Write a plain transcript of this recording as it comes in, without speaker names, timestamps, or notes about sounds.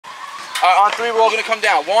On 3, we're all gonna come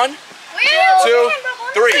down. 1, 2,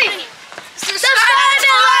 3.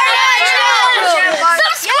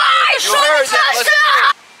 You heard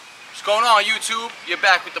that. What's going on, YouTube? You're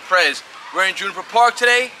back with the Prez. We're in Juniper Park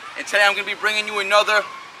today, and today I'm going to be bringing you another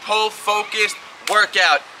pull-focused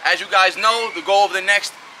workout. As you guys know, the goal of the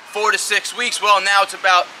next 4 to 6 weeks, well, now it's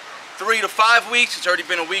about 3 to 5 weeks. It's already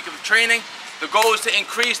been a week of training. The goal is to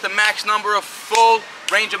increase the max number of full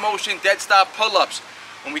range of motion dead stop pull-ups.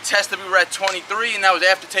 When we tested, we were at 23, and that was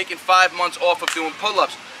after taking 5 months off of doing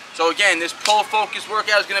pull-ups. So again, this pull-focused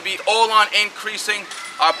workout is going to be all on increasing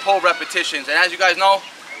our pull repetitions. And as you guys know,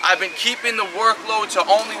 I've been keeping the workload to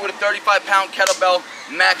only with a 35-pound kettlebell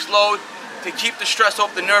max load to keep the stress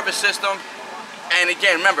off the nervous system. And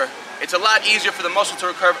again, remember, it's a lot easier for the muscle to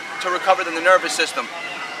recover than the nervous system.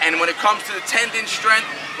 And when it comes to the tendon strength,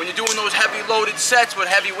 when you're doing those heavy loaded sets with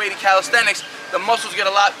heavy weighted calisthenics, the muscles get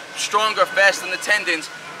a lot stronger faster than the tendons,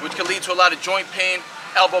 which can lead to a lot of joint pain,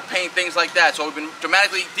 elbow pain, things like that. So we've been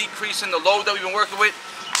dramatically decreasing the load that we've been working with,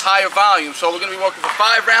 higher volume. So we're going to be working for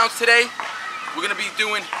 5 rounds today. We're going to be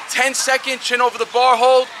doing 10-second chin over the bar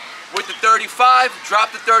hold with the 35.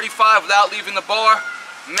 Drop the 35 without leaving the bar.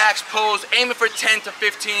 Max pulls, aiming for 10 to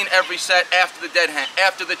 15 every set after the dead hand,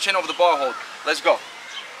 after the chin over the bar hold. Let's go.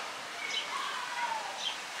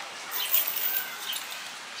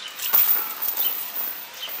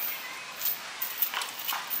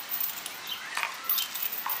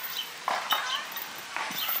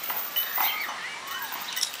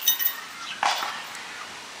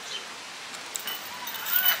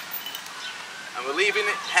 And we're leaving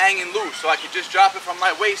it hanging loose so I can just drop it from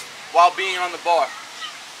my waist while being on the bar.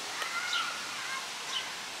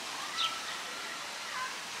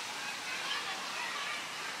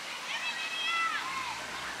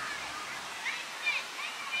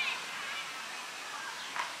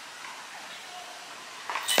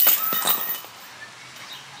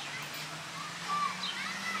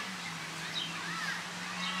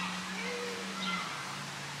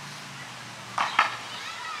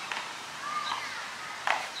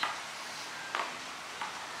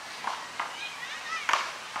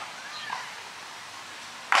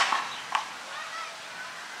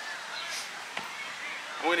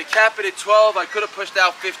 We're going to cap it at 12. I could have pushed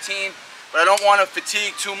out 15, but I don't want to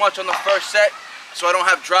fatigue too much on the first set, so I don't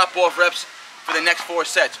have drop-off reps for the next 4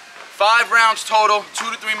 sets. 5 rounds total,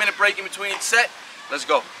 2 to 3 minute break in between each set. Let's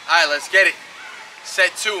go. All right, let's get it.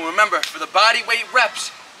 Set 2. Remember, for the body weight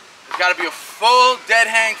reps, there's got to be a full dead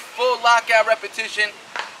hang, full lockout repetition,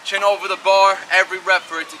 chin over the bar, every rep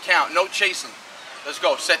for it to count. No chasing. Let's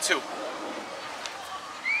go. Set 2.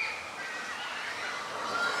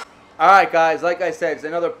 Alright guys, like I said, it's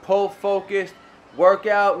another pull-focused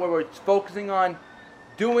workout where we're focusing on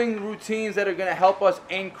doing routines that are going to help us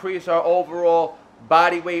increase our overall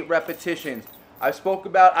body weight repetitions. I've spoke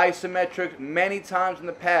about isometrics many times in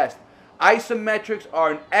the past. Isometrics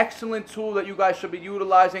are an excellent tool that you guys should be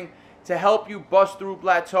utilizing to help you bust through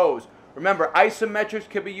plateaus. Remember, isometrics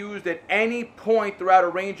can be used at any point throughout a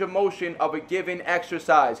range of motion of a given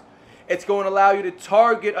exercise. It's going to allow you to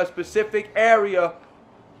target a specific area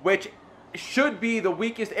which should be the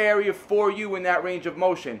weakest area for you in that range of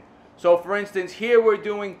motion. So for instance, here we're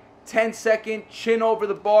doing 10-second chin over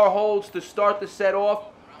the bar holds to start the set off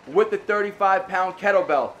with the 35-pound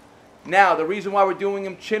kettlebell. Now, the reason why we're doing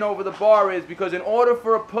them chin over the bar is because in order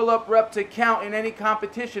for a pull-up rep to count in any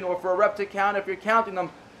competition, or for a rep to count if you're counting them,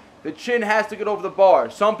 the chin has to get over the bar.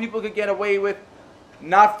 Some people could get away with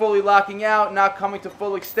not fully locking out, not coming to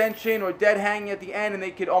full extension, or dead hanging at the end, and they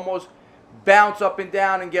could almost bounce up and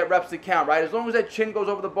down and get reps to count, right? As long as that chin goes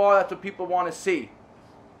over the bar, that's what people want to see.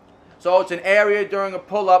 So it's an area during a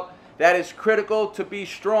pull-up that is critical to be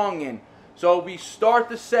strong in. So we start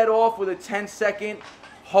the set off with a 10-second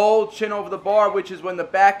hold, chin over the bar, which is when the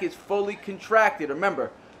back is fully contracted. Remember,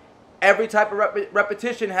 every type of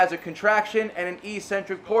repetition has a contraction and an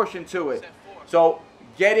eccentric portion to it. So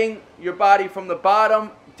getting your body from the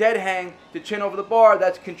bottom dead hang to chin over the bar,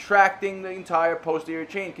 that's contracting the entire posterior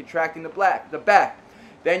chain, contracting the back.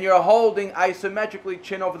 Then you're holding isometrically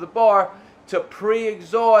chin over the bar to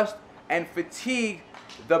pre-exhaust and fatigue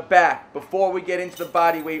the back before we get into the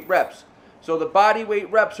body weight reps. So the body weight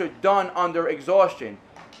reps are done under exhaustion.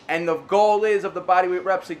 And the goal is of the body weight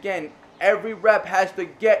reps, again, every rep has to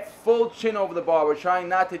get full chin over the bar. We're trying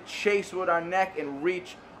not to chase with our neck and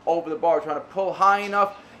reach over the bar. We're trying to pull high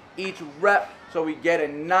enough each rep so we get a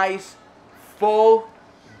nice full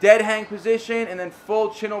dead hang position and then full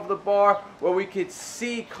chin over the bar where we could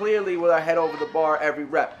see clearly with our head over the bar every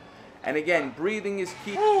rep. And again, breathing is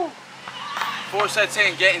key. 4 sets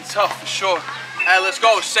in, getting tough for sure. All right, let's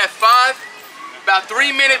go. Set 5. About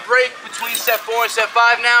 3-minute break between set 4 and set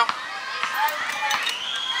 5 now.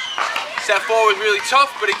 Set 4 was really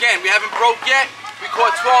tough, but again, we haven't broke yet. We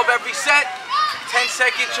caught 12 every set.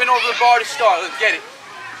 10-second chin over the bar to start. Let's get it.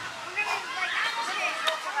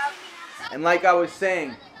 And like I was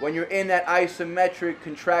saying, when you're in that isometric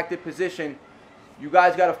contracted position, you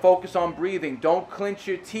guys got to focus on breathing. Don't clench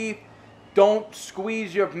your teeth. Don't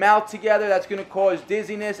squeeze your mouth together. That's going to cause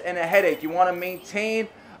dizziness and a headache. You want to maintain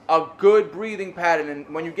a good breathing pattern. And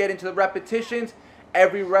when you get into the repetitions,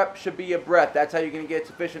 every rep should be a breath. That's how you're going to get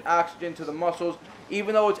sufficient oxygen to the muscles.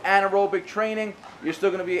 Even though it's anaerobic training, you're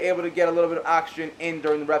still going to be able to get a little bit of oxygen in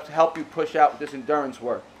during the reps to help you push out with this endurance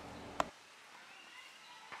work.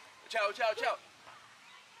 Watch out, watch out, watch out.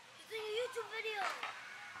 It's a YouTube video.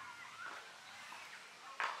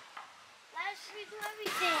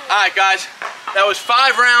 Alright guys, that was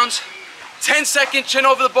 5 rounds, 10-second chin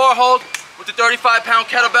over the bar hold with the 35-pound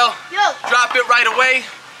kettlebell. Drop it right away,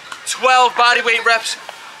 12 body weight reps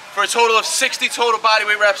for a total of 60 total body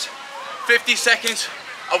weight reps, 50 seconds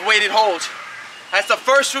of weighted holds. That's the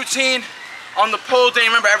first routine on the pull day.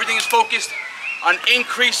 Remember, everything is focused on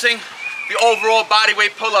increasing the overall body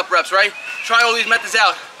weight pull-up reps, right? Try all these methods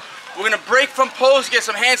out. We're gonna break from pulls, get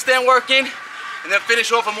some handstand work in, and then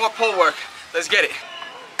finish off with more pull work. Let's get it.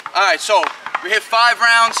 All right, so we hit 5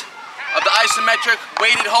 rounds of the isometric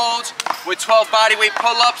weighted holds with 12 body weight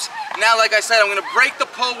pull-ups. Now, like I said, I'm gonna break the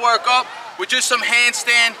pull work up with just some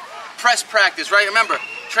handstand press practice, right? Remember,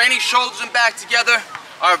 training shoulders and back together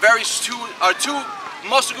are two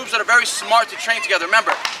muscle groups that are very smart to train together.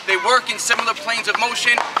 Remember, they work in similar planes of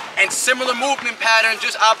motion and similar movement patterns,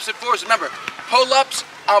 just opposite forces. Remember, pull-ups,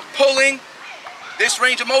 I'm pulling this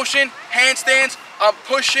range of motion. Handstands, I'm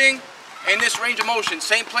pushing in this range of motion.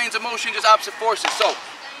 Same planes of motion, just opposite forces. So,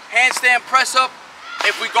 handstand press up.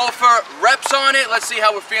 If we go for reps on it, let's see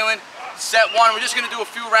how we're feeling. Set 1, we're just gonna do a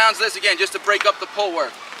few rounds of this again, just to break up the pull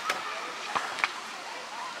work.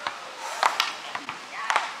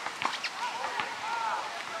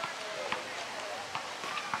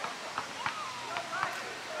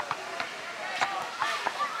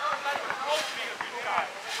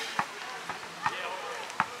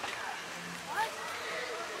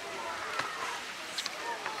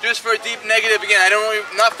 Just for a deep negative, again,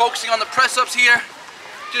 I'm not focusing on the press-ups here,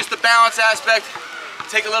 just the balance aspect,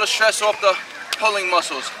 take a little stress off the pulling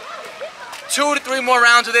muscles. 2 to 3 more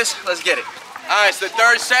rounds of this, let's get it. All right, so the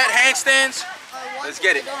third set, handstands, let's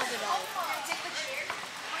get it.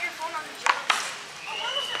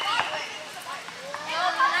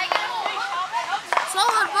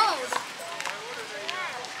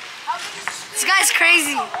 This guy's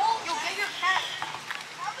crazy.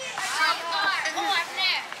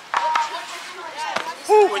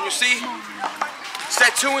 When you see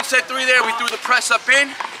set 2 and set 3 there, we threw the press up in,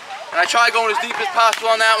 and I try going as deep as possible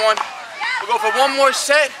on that one. We'll go for 1 more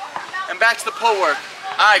set and back to the pull work.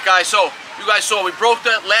 All right, guys, so you guys saw we broke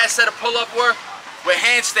the last set of pull-up work with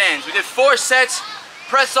handstands. We did 4 sets,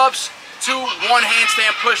 press-ups, 2, 1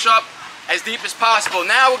 handstand push-up as deep as possible.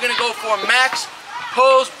 Now we're gonna go for max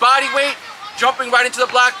pulls, body weight, jumping right into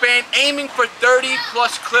the block band, aiming for 30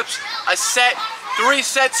 plus clips a set. 3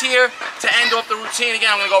 sets here to end off the routine. Again,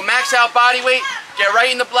 I'm gonna go max out body weight, get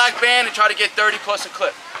right in the black band, and try to get 30 plus a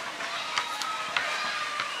clip.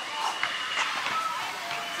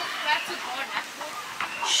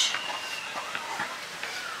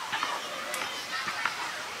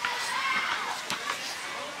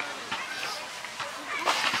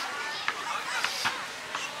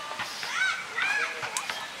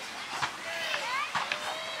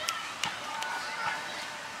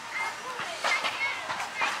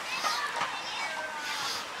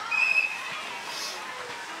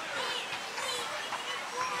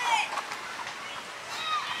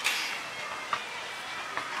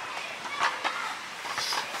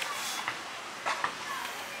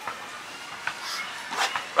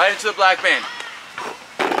 Right into the black band.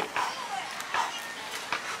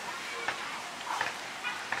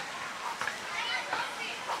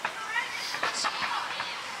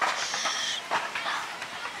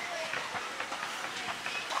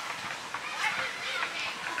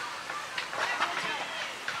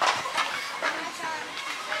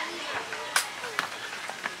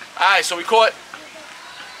 Alright, so we caught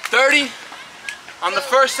 30 on the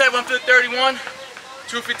first set, went for the 31,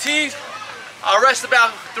 2 fatigues. I'll rest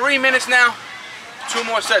about 3 minutes now, 2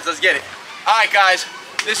 more sets, let's get it. Alright guys,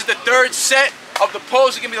 this is the 3rd set of the pulls.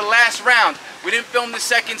 It's gonna be the last round. We didn't film the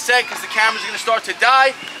 2nd set because the camera's gonna start to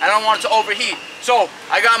die. I don't want it to overheat. So,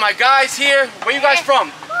 I got my guys here. Where you guys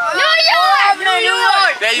from? New York! New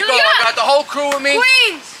York! There you go, I got the whole crew with me.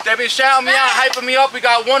 Queens! They've been shouting me out, hyping me up. We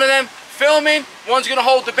got one of them, filming. One's gonna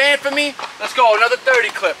hold the band for me. Let's go, another 30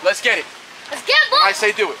 clip. Let's get it. Let's get it, boy. I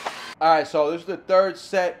say do it. All right, so this is the third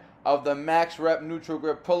set of the max rep neutral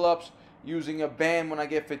grip pull-ups using a band when I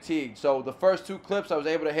get fatigued. So the first 2 clips I was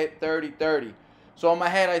able to hit 30-30. So in my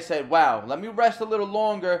head I said, wow, let me rest a little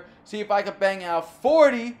longer, see if I could bang out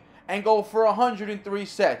 40 and go for 103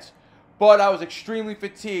 sets. But I was extremely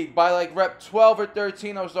fatigued. By like rep 12 or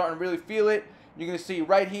 13, I was starting to really feel it. You're going to see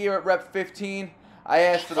right here at rep 15, I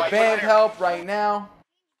asked for the band help right now.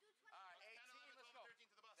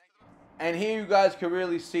 And here you guys can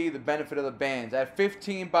really see the benefit of the bands. At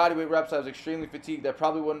 15 bodyweight reps, I was extremely fatigued. I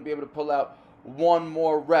probably wouldn't be able to pull out 1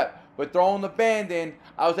 more rep. But throwing the band in,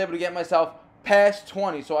 I was able to get myself past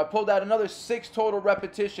 20. So I pulled out another 6 total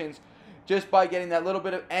repetitions just by getting that little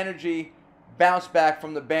bit of energy bounce back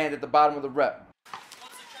from the band at the bottom of the rep.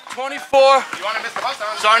 24.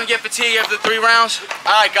 Starting to get fatigued after the 3 rounds.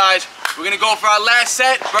 Alright guys, we're going to go for our last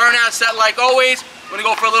set. Burnout set like always. We're going to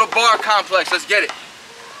go for a little bar complex. Let's get it.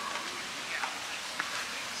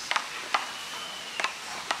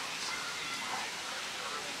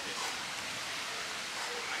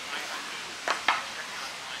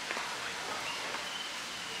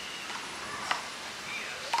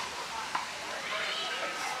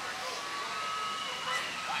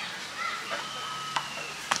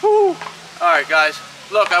 Alright guys,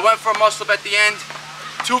 look, I went for a muscle up at the end,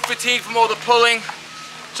 too fatigued from all the pulling.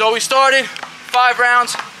 So we started 5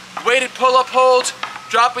 rounds, weighted pull-up holds,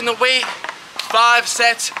 dropping the weight, 5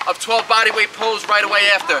 sets of 12 bodyweight pulls right away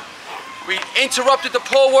after. We interrupted the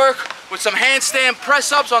pull work with some handstand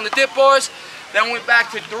press-ups on the dip bars, then we went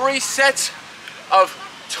back to 3 sets of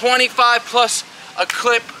 25 plus a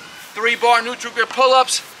clip, 3 bar neutral grip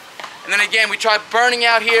pull-ups, and then again we tried burning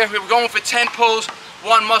out here. We were going for 10 pulls,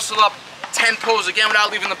 1 muscle up, 10 pulls again without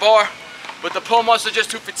leaving the bar. But the pull muscle just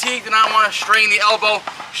too fatigued and I don't want to strain the elbow,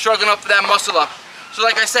 struggling up for that muscle up. So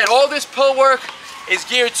like I said, all this pull work is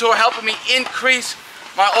geared toward helping me increase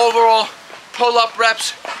my overall pull-up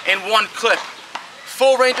reps in 1 clip.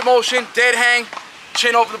 Full range of motion, dead hang,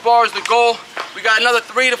 chin over the bar is the goal. We got another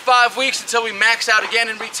 3 to 5 weeks until we max out again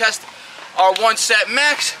and retest our 1 set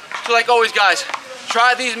max. So like always guys,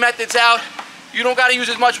 try these methods out. You don't got to use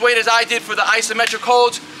as much weight as I did for the isometric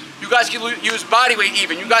holds. You guys can use body weight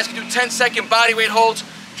even. You guys can do 10-second body weight holds,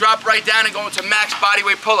 drop right down and go into max body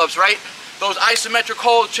weight pull-ups, right? Those isometric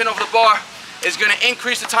holds, chin over the bar, is going to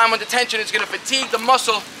increase the time under tension. It's going to fatigue the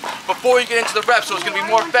muscle before you get into the reps. So it's going to be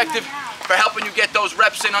more effective for helping you get those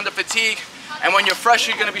reps in under fatigue. And when you're fresh,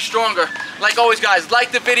 you're going to be stronger. Like always, guys,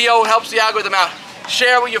 like the video. It helps the algorithm out.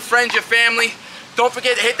 Share with your friends, your family. Don't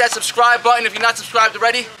forget to hit that subscribe button if you're not subscribed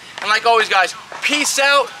already. And like always, guys, peace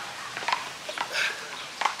out.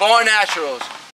 BARNATURALS.